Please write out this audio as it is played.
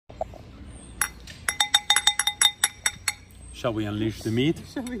Shall we unleash the meat?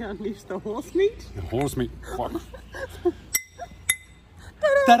 Shall we unleash the horse meat? The horse meat. Fuck.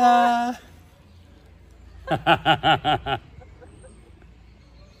 Ta-da!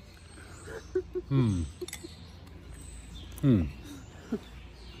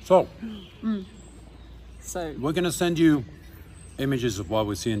 So, we're gonna send you images of what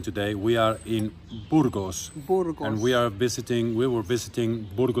we're seeing today. We are in Burgos. Burgos. And we were visiting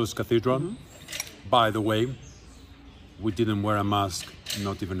Burgos Cathedral. By the way, we didn't wear a mask,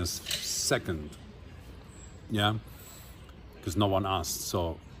 not even a second. Yeah? Because no one asked.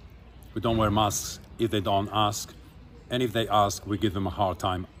 So we don't wear masks if they don't ask. And if they ask, we give them a hard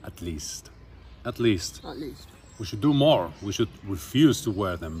time at least. At least. At least. We should do more. We should refuse to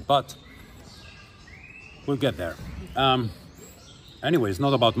wear them. But we'll get there. Anyway, it's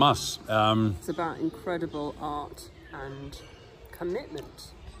not about masks. It's about incredible art and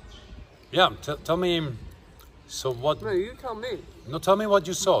commitment. Yeah, tell me. So what? No, you tell me. No, tell me what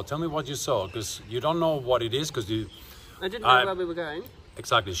you saw. Tell me what you saw, because you don't know what it is. Because I didn't know where we were going.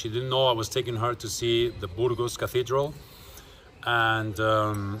 Exactly, she didn't know I was taking her to see the Burgos Cathedral, and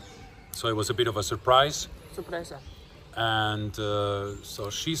so it was a bit of a surprise. Sorpresa. And so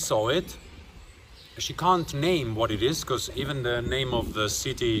she saw it. She can't name what it is, because even the name of the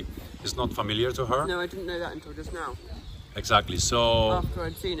city is not familiar to her. No, I didn't know that until just now. Exactly. So after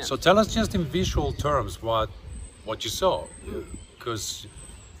I'd seen it. So tell us just in visual terms what you saw, because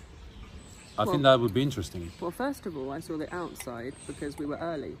I think that would be interesting. Well, first of all, I saw the outside because we were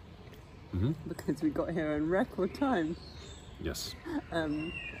early. Because we got here in record time. Yes.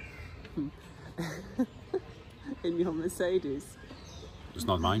 In your Mercedes. It's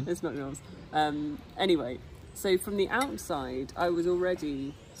not mine. It's not yours. Anyway, so from the outside, I was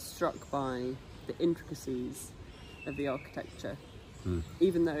already struck by the intricacies of the architecture.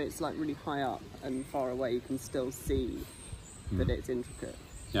 Even though it's like really high up and far away, you can still see that it's intricate.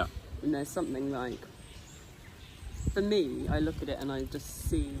 Yeah. And there's something like, for me, I look at it and I just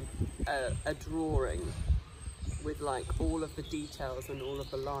see a drawing with like all of the details and all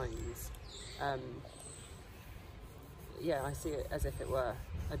of the lines. Yeah, I see it as if it were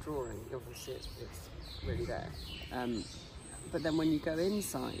a drawing. Obviously it's really there. But then when you go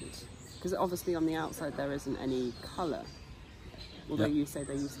inside, because obviously on the outside there isn't any colour, although you say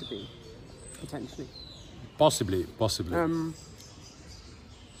there used to be, potentially. Possibly. But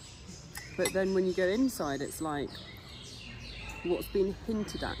then when you go inside, it's like what's been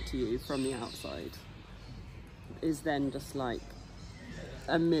hinted at to you from the outside is then just like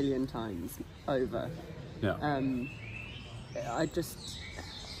a million times over. Yeah.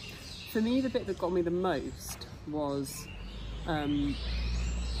 For me, the bit that got me the most was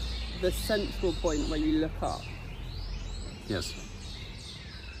the central point where you look up. Yes.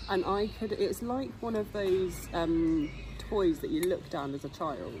 And it's like one of those toys that you look down as a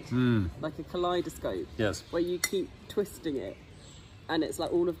child, like a kaleidoscope, yes, where you keep twisting it and it's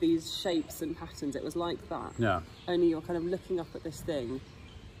like all of these shapes and patterns. It was like that. Yeah. Only you're kind of looking up at this thing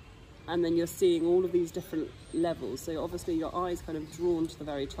and then you're seeing all of these different levels. So obviously your eye's kind of drawn to the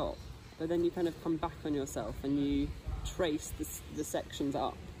very top, but then you kind of come back on yourself and you trace the sections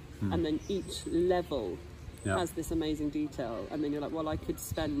up, and then each level has this amazing detail, and then you're like, well, I could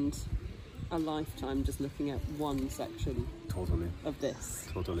spend a lifetime just looking at one section of this.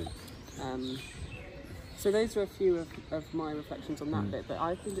 Totally. So those are a few of my reflections on that bit, but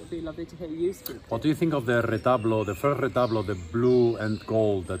I think it would be lovely to hear you speak. What do you think of the retablo, the first retablo, the blue and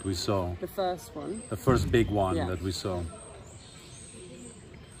gold that we saw? The first one. The first big one that we saw.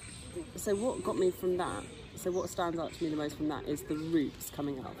 So what got me from that, so what stands out to me the most from that is the roots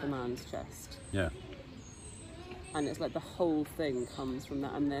coming out of the man's chest. Yeah. And it's like the whole thing comes from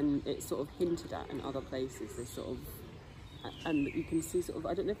that, and then it's sort of hinted at in other places. There's sort of, and you can see sort of,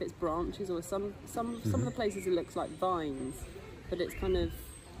 I don't know if it's branches or some of the places it looks like vines, but it's kind of,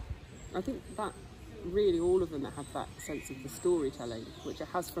 I think that really all of them that have that sense of the storytelling, which it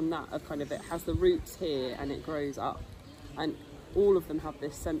has from that, of kind of, it has the roots here and it grows up, and all of them have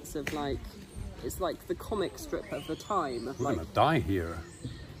this sense of like, it's like the comic strip of the time. Of We're gonna die here.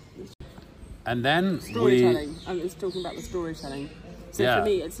 And then storytelling. I was talking about the storytelling. So Yeah. for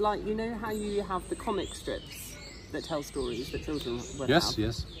me, it's like, you know how you have the comic strips that tell stories that children would have?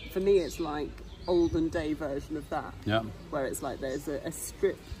 Yes. For me, it's like olden day version of that. Yeah. Where it's like there's a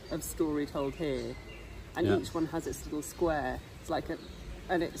strip of story told here, and Yeah. each one has its little square. It's like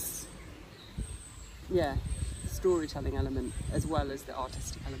storytelling element as well as the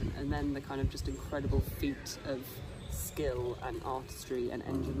artistic element, and then the kind of just incredible feat of skill and artistry and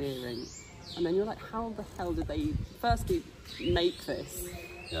engineering. And then you're like, how the hell did they firstly make this,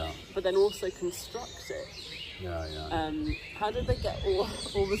 Yeah. but then also construct it? Yeah. How did they get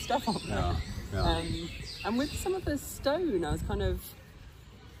all the stuff on there? Yeah. And with some of the stone, I was kind of,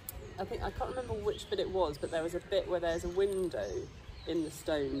 I can't remember which bit it was, but there was a bit where there's a window in the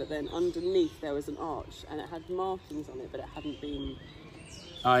stone, but then underneath there was an arch, and it had markings on it, but it hadn't been.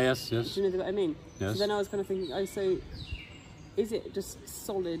 Yes. Do you know what I mean? Yes. So then I was kind of thinking, oh, so is it just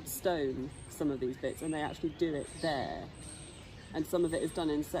solid stone, some of these bits, and they actually do it there, and some of it is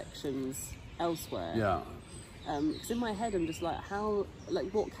done in sections elsewhere? Yeah. Because in my head I'm just like, how,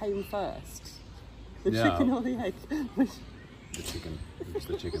 like, what came first? The Yeah. chicken or the egg? The chicken. It's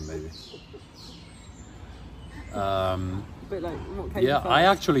the chicken, baby. But like, what came Yeah, first? I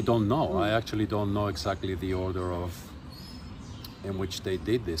actually don't know. I actually don't know exactly the order of in which they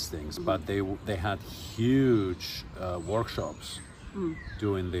did these things, but they had huge workshops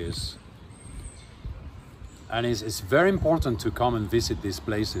doing this. And it's very important to come and visit these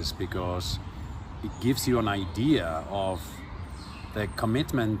places because it gives you an idea of the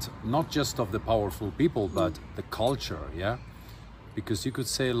commitment, not just of the powerful people, but the culture, yeah? Because you could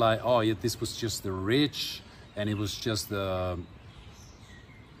say like, oh yeah, this was just the rich, and it was just the,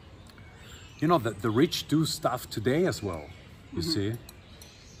 you know, the rich do stuff today as well, you see?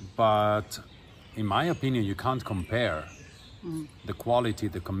 But in my opinion, you can't compare the quality,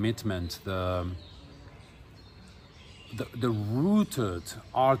 the commitment, the rooted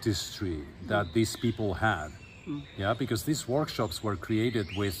artistry that these people had. Yeah, because these workshops were created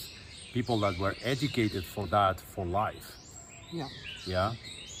with people that were educated for that for life. Yeah. Yeah.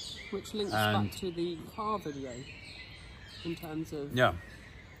 Which links And- back to the car video in terms of Yeah.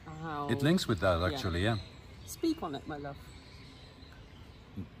 how... It links with that actually, yeah. Speak on it, my love.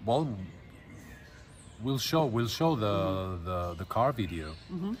 Well, we'll show the car video,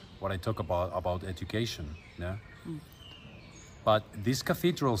 what I talk about education, yeah. But these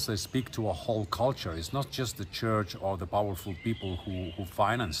cathedrals, they speak to a whole culture. It's not just the church or the powerful people who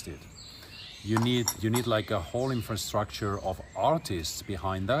financed it. You need like a whole infrastructure of artists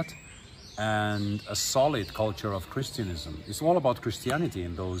behind that, and a solid culture of Christianism. It's all about Christianity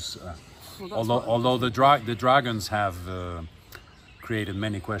in those. Although the dragons have created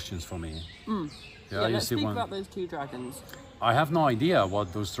many questions for me. Yeah, let's speak about those two dragons. I have no idea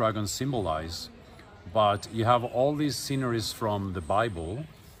what those dragons symbolize, but you have all these sceneries from the Bible,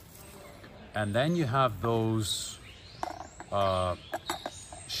 and then you have those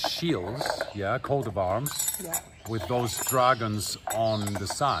shields, yeah, coat of arms, with those dragons on the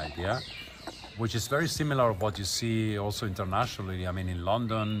side, yeah, which is very similar to what you see also internationally. I mean, in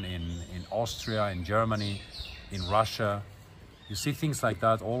London, in Austria, in Germany, in Russia, you see things like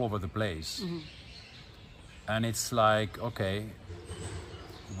that all over the place. And it's like, okay,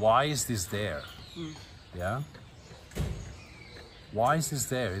 why is this there? Yeah? Why is this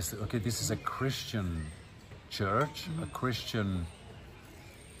there? Okay, this is a Christian church, a Christian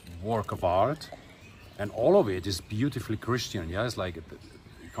work of art, and all of it is beautifully Christian. Yeah, it's like it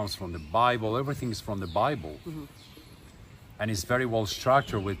comes from the Bible. Everything is from the Bible, and it's very well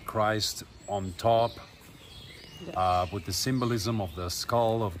structured with Christ on top, with the symbolism of the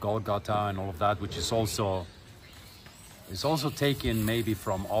skull of Golgotha and all of that, which is also taken maybe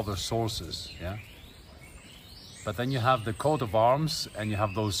from other sources. Yeah. But then you have the coat of arms, and you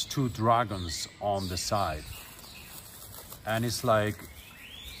have those two dragons on the side, and it's like,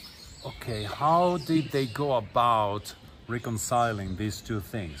 okay, how did they go about reconciling these two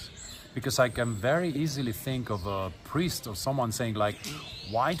things? Because I can very easily think of a priest or someone saying like,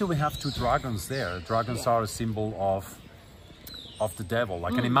 why do we have two dragons there? Dragons are a symbol of the devil.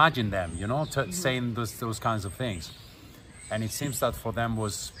 I can imagine them, you know, saying those kinds of things. And it seems that for them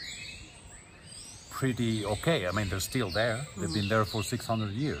was pretty okay. I mean, they're still there. They've been there for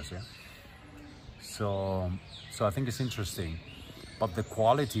 600 years, yeah? So I think it's interesting. But the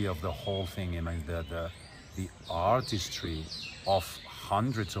quality of the whole thing, I mean, the artistry of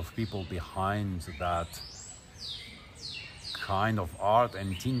hundreds of people behind that kind of art,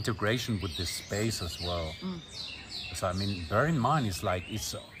 and integration with the space as well. So I mean, bear in mind, it's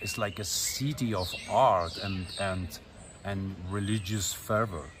like a city of art and religious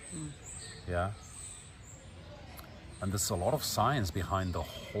fervor, yeah. And there's a lot of science behind the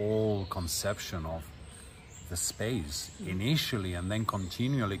whole conception of the space initially, and then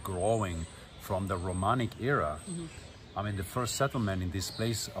continually growing from the Romanic era. I mean, the first settlement in this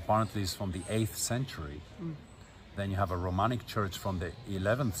place apparently is from the 8th century. Then you have a Romanic church from the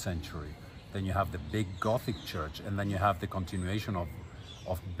 11th century. Then you have the big Gothic church, and then you have the continuation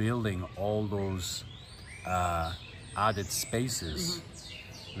of building all those added spaces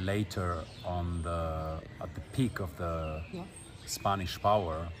later at the peak of the Spanish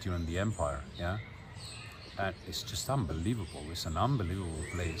power during the empire, yeah. And it's just unbelievable. It's an unbelievable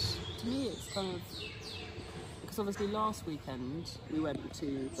place. To me, it's kind of, because obviously last weekend we went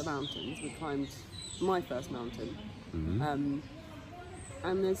to the mountains. We climbed my first mountain, and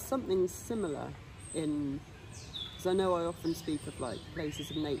there's something similar in. Because I know I often speak of like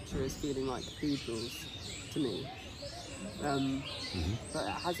places of nature as feeling like cathedrals to me, but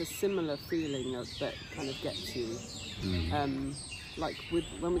it has a similar feeling that kind of gets you. Like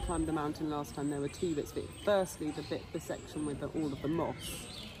when we climbed the mountain last time, there were two bits of it. Firstly, the section with all of the moss,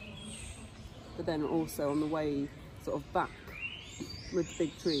 but then also on the way sort of back with the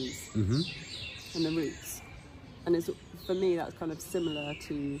big trees and the roots. And for me, that's kind of similar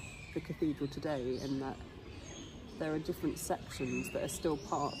to the cathedral today, in that there are different sections that are still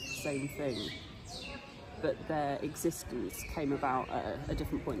part of the same thing, but their existence came about at a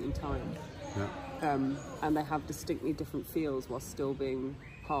different point in time. Yeah. And they have distinctly different feels while still being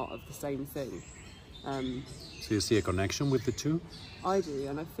part of the same thing. So you see a connection with the two? I do,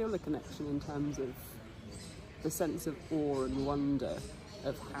 and I feel a connection in terms of the sense of awe and wonder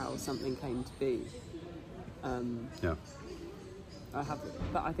of how something came to be. Yeah.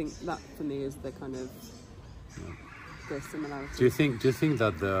 But I think that for me is the kind of the similarity. Do you think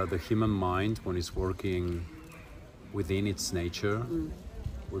that the human mind, when it's working within its nature,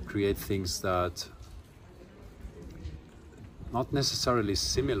 will create things that not necessarily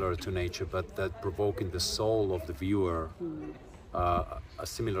similar to nature, but that provoke in the soul of the viewer a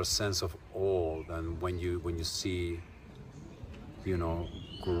similar sense of awe than when you see, you know,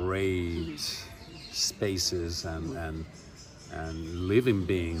 great spaces and living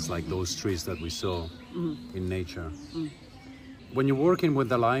beings like those trees that we saw in nature. When you're working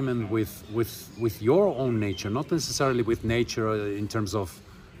with alignment with your own nature, not necessarily with nature in terms of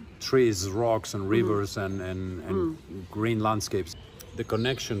trees, rocks and rivers and green landscapes, the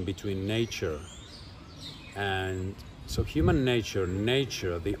connection between nature and so human nature,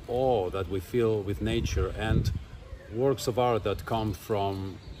 the awe that we feel with nature, and works of art that come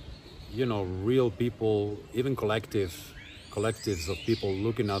from, you know, real people, even collectives of people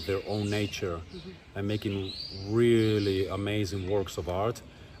looking at their own nature and making really amazing works of art.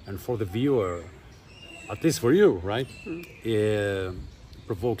 And for the viewer, at least for you, right, it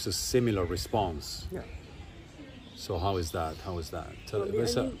provokes a similar response. Yeah. So how is that? Well,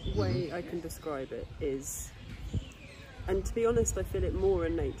 the only way I can describe it is, and to be honest, I feel it more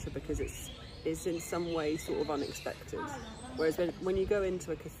in nature because it's in some way sort of unexpected. Whereas when you go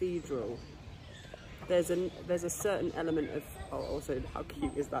into a cathedral, there's a certain element of, also how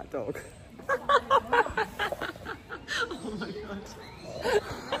cute is that dog? Oh my god.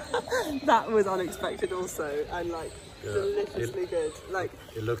 That was unexpected also, and like deliciously good. Like,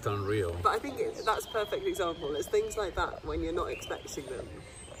 it looked unreal. But I think that's a perfect example. It's things like that when you're not expecting them.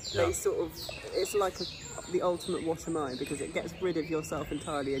 They sort of, it's like the ultimate what am I, because it gets rid of yourself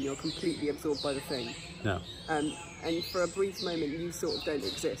entirely and you're completely absorbed by the thing. Yeah. And for a brief moment you sort of don't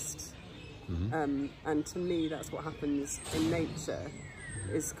exist. And to me that's what happens in nature,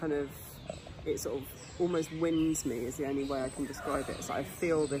 is kind of, it sort of almost wins me is the only way I can describe it. So I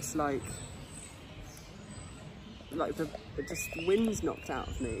feel this like just the wind's knocked out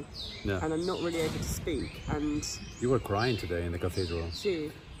of me, and I'm not really able to speak. And you were crying today in the cathedral.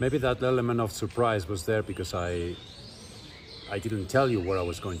 Gee. Maybe that element of surprise was there because I didn't tell you where I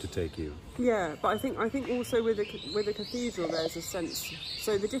was going to take you. Yeah, but I think also with the cathedral there's a sense.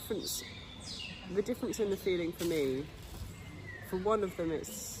 So the difference in the feeling for me, for one of them,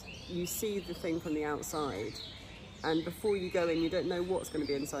 it's you see the thing from the outside, and before you go in you don't know what's going to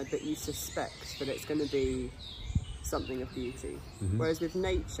be inside, but you suspect that it's going to be something of beauty. Whereas with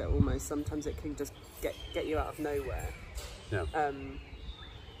nature, almost sometimes it can just get you out of nowhere. Yeah.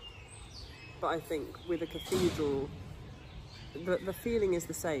 But I think with a cathedral, the feeling is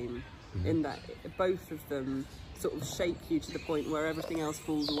the same, in that both of them sort of shake you to the point where everything else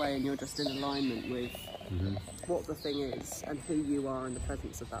falls away and you're just in alignment with what the thing is and who you are in the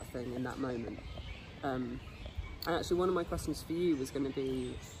presence of that thing in that moment. And actually one of my questions for you was going to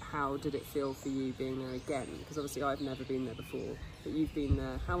be, how did it feel for you being there again? Because obviously I've never been there before, but you've been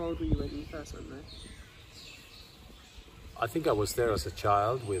there. How old were you when you first went there? I think I was there as a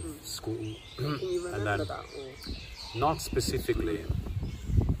child with school. Can you remember that? Or? Not specifically.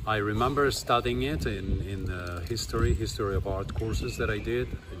 I remember studying it in the history of art courses that I did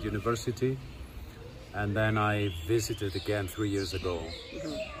at university. And then I visited again 3 years ago.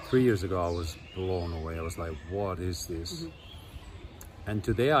 3 years ago I was blown away. I was like, what is this? And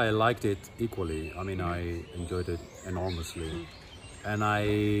today I liked it equally. I mean, I enjoyed it enormously. And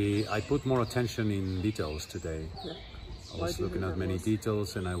I put more attention in details today. Yeah. I was looking at many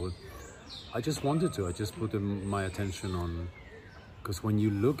details, and I would I just wanted to. I just put my attention on, because when you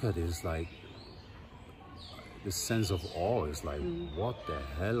look at it, it's like the sense of awe is like, what the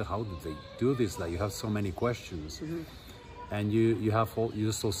hell? How did they do this? Like, you have so many questions, and you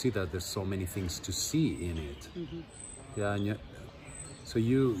also see that there's so many things to see in it. Yeah, and so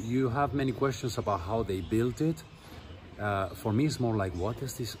you have many questions about how they built it. For me, it's more like, what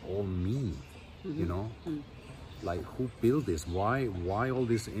does this all mean? You know, like, who built this? Why all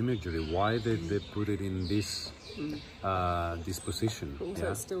this imagery? Why did they put it in this this position? But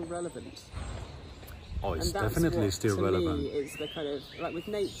also, it's still relevant. Oh, it's And that's definitely what, still to relevant. me, is the kind of, like with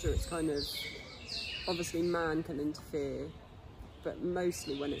nature, it's kind of, obviously man can interfere, but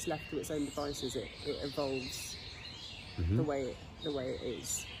mostly when it's left to its own devices, it evolves the way it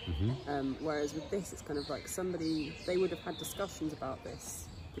is. Whereas with this, it's kind of like they would have had discussions about this,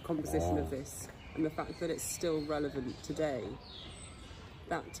 the composition of this, and the fact that it's still relevant today.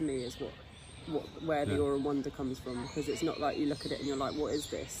 That to me is where the awe and wonder comes from, because it's not like you look at it and you're like, what is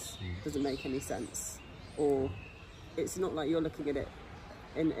this? Doesn't make any sense. Or it's not like you're looking at it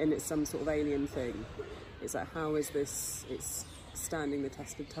and it's some sort of alien thing. It's like, how is this? It's standing the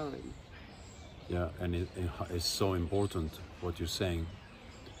test of time. Yeah, and it's so important what you're saying,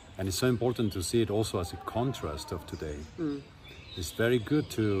 and it's so important to see it also as a contrast of today. It's very good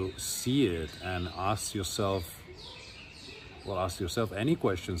to see it and ask yourself any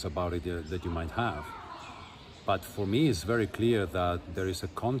questions about it that you might have. But for me, it's very clear that there is a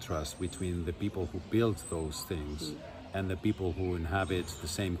contrast between the people who built those things and the people who inhabit the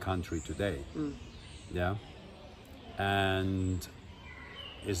same country today. Yeah, and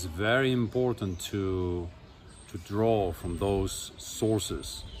it's very important to draw from those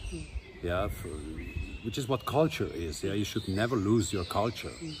sources. Yeah, which is what culture is. Yeah, you should never lose your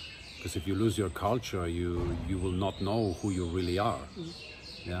culture, because if you lose your culture, you will not know who you really are.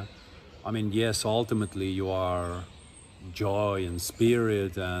 Yeah, I mean, yes, ultimately you are joy and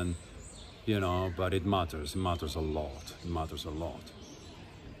spirit, and but it matters. It matters a lot. It matters a lot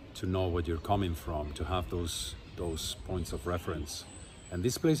to know where you're coming from, to have those points of reference, and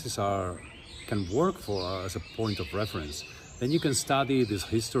these places can work as a point of reference. Then you can study this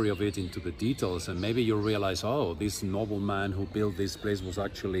history of it into the details, and maybe you'll realize, oh, this nobleman who built this place was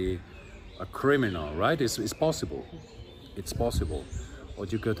actually a criminal, right? It's possible. It's possible. Or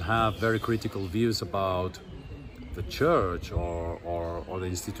you could have very critical views about the church or the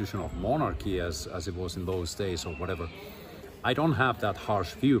institution of monarchy as it was in those days, or whatever. I don't have that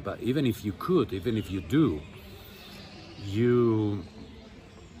harsh view, but even if you do,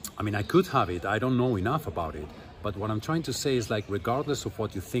 I mean, I could have it. I don't know enough about it. But what I'm trying to say is, like, regardless of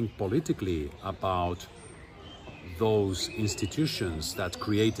what you think politically about those institutions that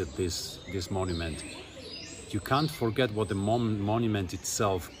created this monument, you can't forget what the monument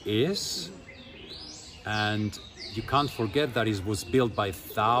itself is, and you can't forget that it was built by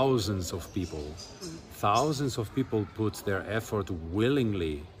thousands of people. Thousands of people put their effort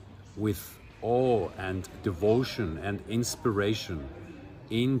willingly, with awe and devotion and inspiration,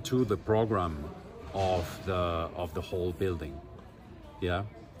 into the program of the whole building. Yeah.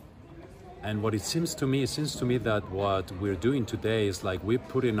 And what it seems to me that what we're doing today is like we're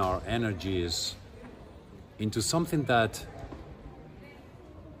putting our energies into something that,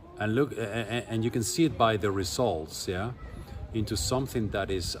 and you can see it by the results, yeah, into something that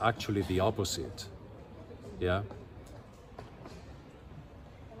is actually the opposite. Yeah.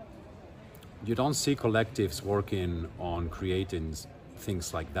 You don't see collectives working on creating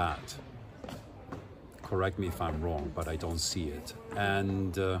things like that. Correct me if I'm wrong, but I don't see it.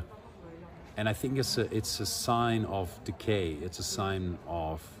 And I think it's a sign of decay. It's a sign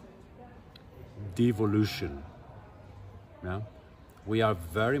of devolution. Yeah, we are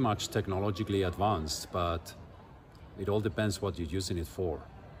very much technologically advanced, but it all depends what you're using it for.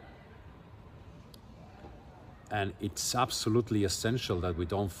 And it's absolutely essential that we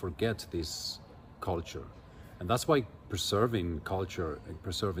don't forget this culture, and that's why preserving culture,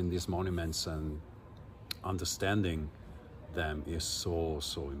 preserving these monuments, and understanding them is so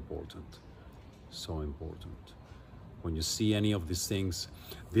important. So important. When you see any of these things,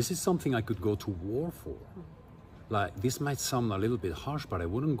 this is something I could go to war for. Like, this might sound a little bit harsh, but I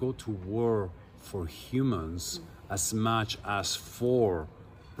wouldn't go to war for humans as much as for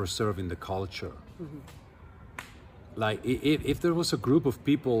preserving the culture. Like, if there was a group of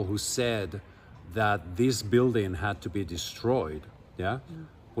people who said that this building had to be destroyed, yeah,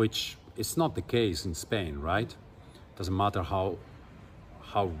 which is not the case in Spain, right? Doesn't matter how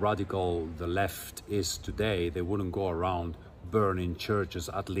radical the left is today, they wouldn't go around burning churches,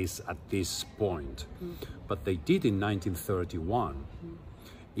 at least at this point. But they did in 1931.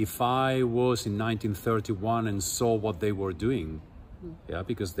 if I was in 1931 and saw what they were doing, yeah,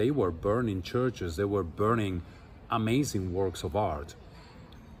 because they were burning churches, they were burning amazing works of art,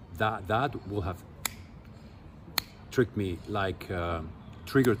 that will have tricked me, like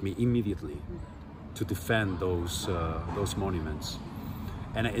triggered me immediately to defend those monuments.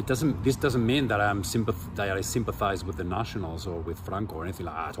 And this doesn't mean that I sympathize with the Nationals or with Franco or anything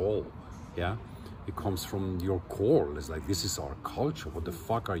like that at all. Yeah, it comes from your core. It's like, this is our culture. What the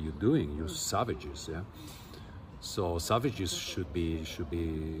fuck are you doing? You savages. Yeah. So savages should be.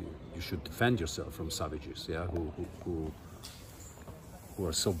 You should defend yourself from savages. Yeah, who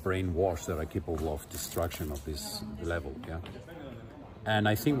are so brainwashed that are capable of destruction of this level. Yeah. And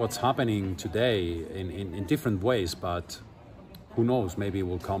I think what's happening today in different ways, but who knows, maybe it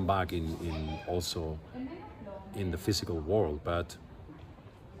will come back in also in the physical world. But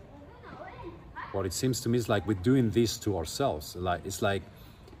what it seems to me is like we're doing this to ourselves. Like, it's like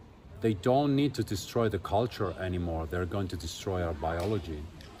they don't need to destroy the culture anymore. They're going to destroy our biology.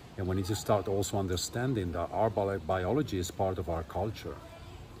 And we need to start also understanding that our biology is part of our culture.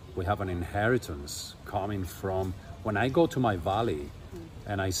 We have an inheritance coming from, when I go to my valley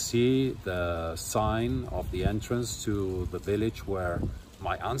and I see the sign of the entrance to the village where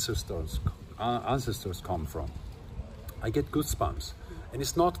my ancestors come from, I get goosebumps. And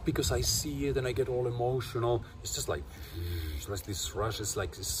it's not because I see it and I get all emotional. It's just like this rush. It's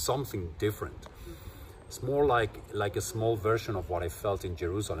like it's something different. It's more like a small version of what I felt in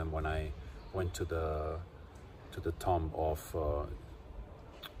Jerusalem when I went to the tomb of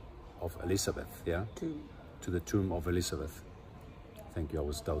Elizabeth. Yeah, to the tomb of Elizabeth. Thank you. I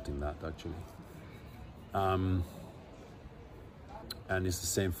was doubting that actually. And it's the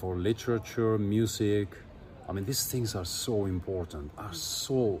same for literature, music. I mean, these things are so important.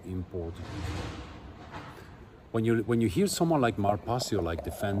 When you hear someone like Marpasio like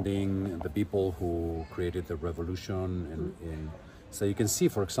defending the people who created the revolution, so you can see,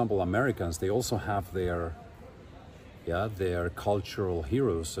 for example, Americans, they also have their cultural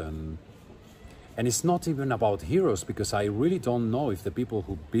heroes, and it's not even about heroes, because I really don't know if the people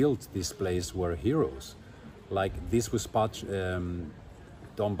who built this place were heroes. Like, this was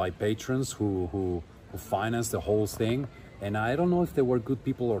done by patrons who financed the whole thing, and I don't know if they were good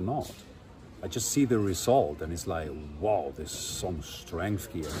people or not. I just see the result and it's like, wow, there's some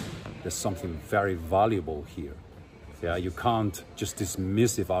strength here. There's something very valuable here. Yeah, you can't just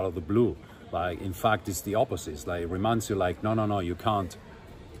dismiss it out of the blue. Like, in fact, it's the opposite. It's like, it reminds you like, no, you can't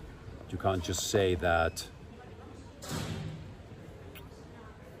just say that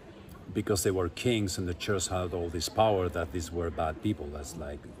because they were kings and the church had all this power that these were bad people. That's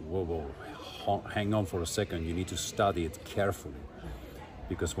like, whoa, hang on for a second. You need to study it carefully.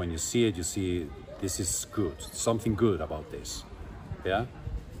 Because when you see it, you see this is good, something good about this. Yeah?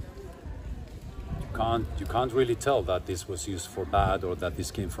 You can't really tell that this was used for bad or that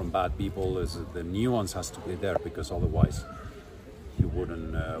this came from bad people. The nuance has to be there, because otherwise we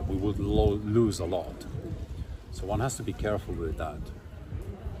would lose a lot. So one has to be careful with that.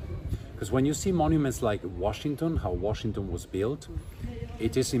 Because when you see monuments like Washington, how Washington was built,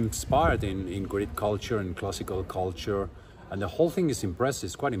 it is inspired in Greek culture and classical culture. And the whole thing is impressive.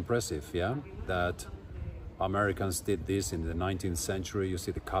 It's quite impressive, yeah, that Americans did this in the 19th century. You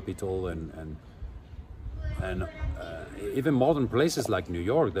see the Capitol and even modern places like New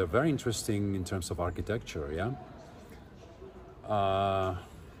York. They're very interesting in terms of architecture, yeah.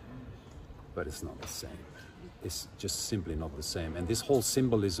 But it's not the same. It's just simply not the same. And this whole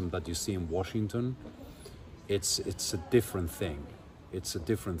symbolism that you see in Washington, it's a different thing. It's a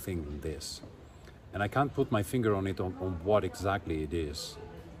different thing than this. And I can't put my finger on it, on what exactly it is.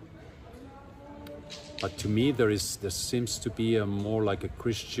 But to me, there seems to be a more like a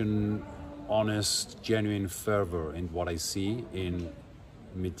Christian, honest, genuine fervor in what I see in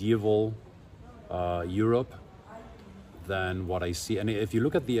medieval Europe than what I see. And if you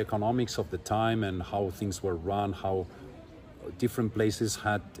look at the economics of the time and how things were run, how different places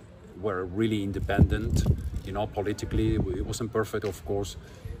were really independent, you know, politically. It wasn't perfect, of course,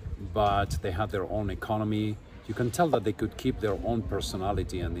 but they had their own economy. You can tell that they could keep their own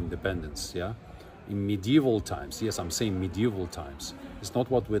personality and independence, yeah? In medieval times, yes, I'm saying medieval times. It's not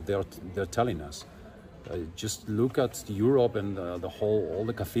what they're telling us. Just look at Europe and all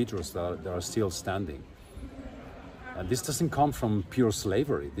the cathedrals that are still standing. And this doesn't come from pure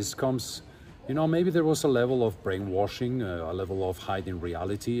slavery. This comes, you know, maybe there was a level of brainwashing, a level of hiding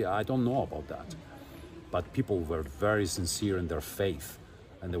reality. I don't know about that. But people were very sincere in their faith,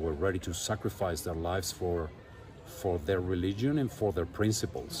 and they were ready to sacrifice their lives for their religion and for their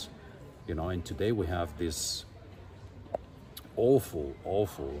principles. You know, and today we have this awful,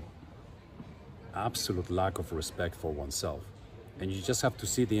 awful, absolute lack of respect for oneself. And you just have to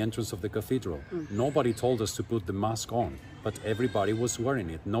see the entrance of the cathedral. Nobody told us to put the mask on, but everybody was wearing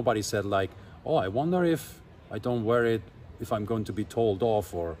it. Nobody said like, oh, I wonder if I don't wear it, if I'm going to be told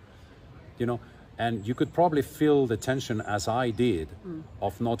off, or, you know. And you could probably feel the tension, as I did,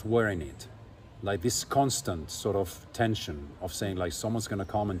 of not wearing it. Like this constant sort of tension of saying like, someone's going to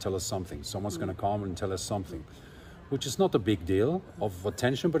come and tell us something. Someone's going to come and tell us something, which is not a big deal of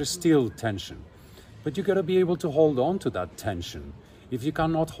attention, but it's still tension. But you got to be able to hold on to that tension. If you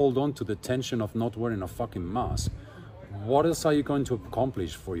cannot hold on to the tension of not wearing a fucking mask, what else are you going to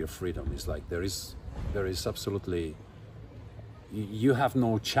accomplish for your freedom? It's like there is absolutely, you have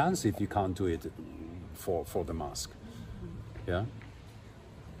no chance if you can't do it for the mask. Yeah.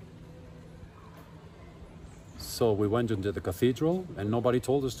 So we went into the cathedral and nobody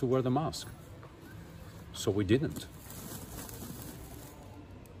told us to wear the mask. So we didn't.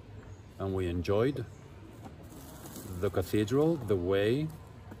 And we enjoyed the cathedral the way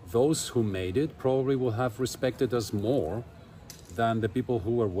those who made it probably will have respected us more than the people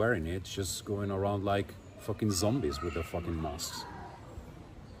who were wearing it, just going around like fucking zombies with their fucking masks.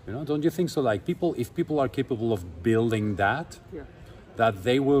 You know, don't you think so? Like people, if people are capable of building that, that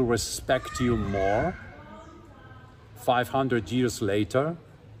they will respect you more 500 years later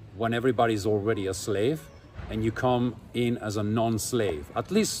when everybody's already a slave and you come in as a non-slave,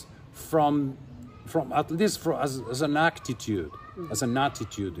 at least as an attitude, as an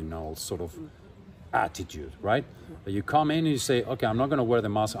attitudinal sort of attitude, right? That you come in and you say, okay, I'm not going to wear the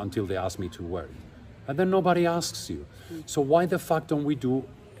mask until they ask me to wear it. And then nobody asks you. So why the fuck don't we do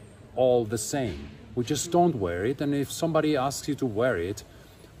all the same? We just don't wear it. And if somebody asks you to wear it,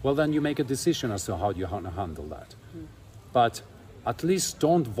 well, then you make a decision as to how you handle that. But at least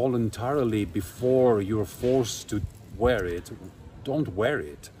don't voluntarily, before you're forced to wear it, don't wear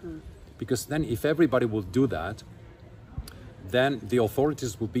it. Because then if everybody will do that, then the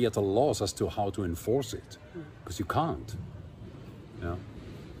authorities will be at a loss as to how to enforce it. Because you can't. Yeah.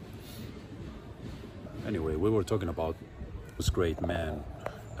 Anyway, we were talking about those great men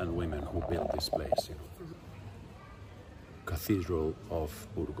and women who built this place. You know. Cathedral of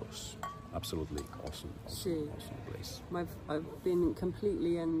Burgos. Absolutely awesome place. I've been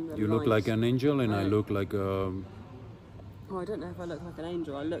completely in the You look like an angel and I look like a... Oh, I don't know if I look like an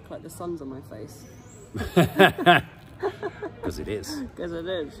angel. I look like the sun's on my face. Because it is. Because it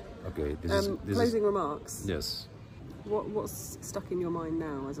is. Okay, this closing remarks. Yes. What's stuck in your mind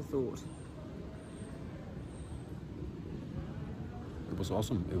now as a thought? It was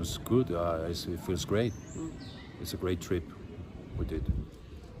awesome. It was good. It feels great. It's a great trip we did.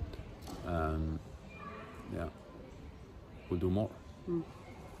 Yeah, we'll do more.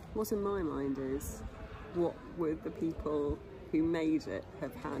 What's in my mind is, what would the people who made it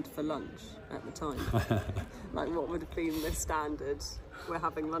have had for lunch at the time? Like, what would have been the standard? We're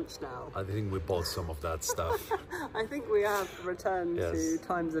having lunch now. I think we bought some of that stuff. I think we have returned to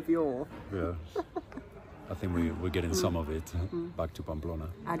times of yore. Yeah. I think we're getting some of it back to Pamplona.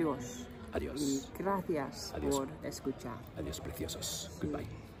 Adiós. Adiós. Y gracias Adiós. por escuchar. Adiós, preciosos. Goodbye.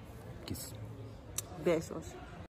 Kiss. Besos.